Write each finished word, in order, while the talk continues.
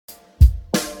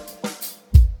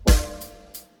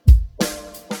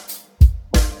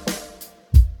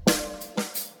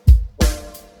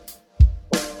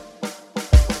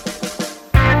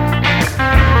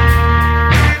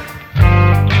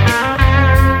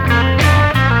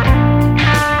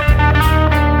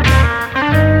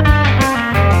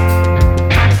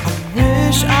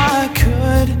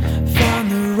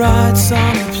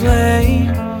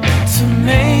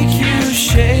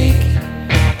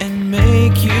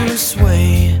this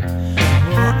way.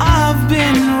 Well, I've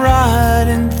been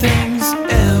writing things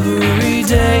every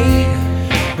day,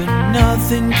 but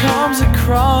nothing comes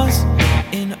across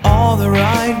in all the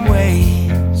right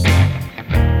ways.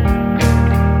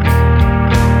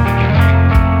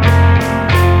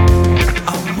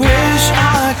 I wish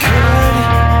I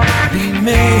could be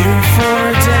made for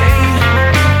a day,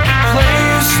 play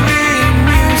your sweet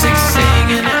music,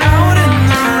 singing out in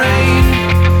the rain.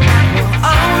 Well,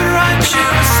 I would write you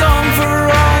a song for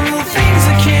all the things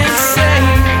I can't say.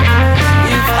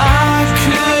 If I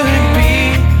could be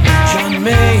John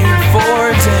Mayer for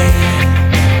a day.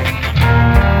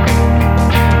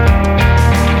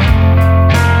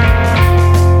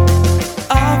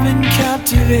 I've been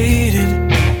captivated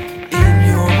in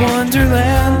your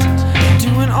Wonderland,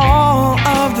 doing all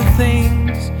of the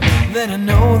things that I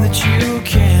know that you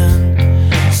can.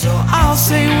 So I'll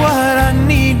say what I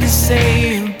need to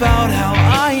say about how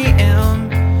I am,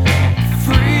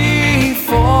 free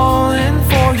falling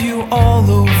for you all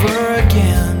over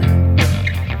again.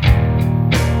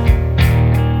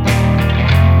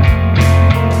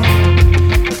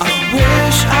 I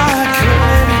wish I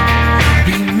could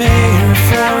be mayor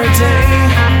for a day,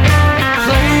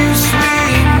 play your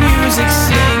sweet music,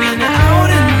 singing out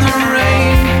in the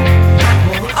rain.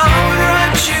 Well, I would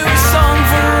write you a song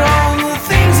for all the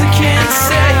things I can't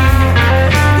say.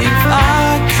 If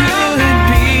I could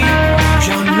be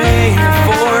John Mayer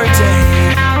for a day.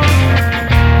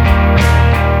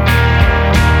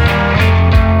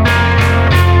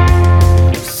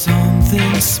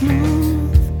 Something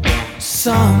smooth,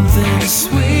 something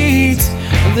sweet,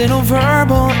 a little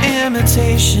verbal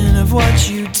imitation of what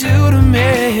you do to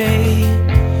me.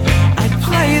 I'd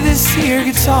play this here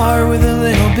guitar with a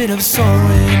little bit of soul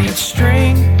in each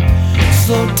string,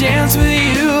 slow dance with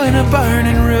you in a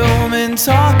burning room and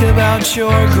talk about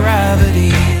your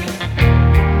gravity.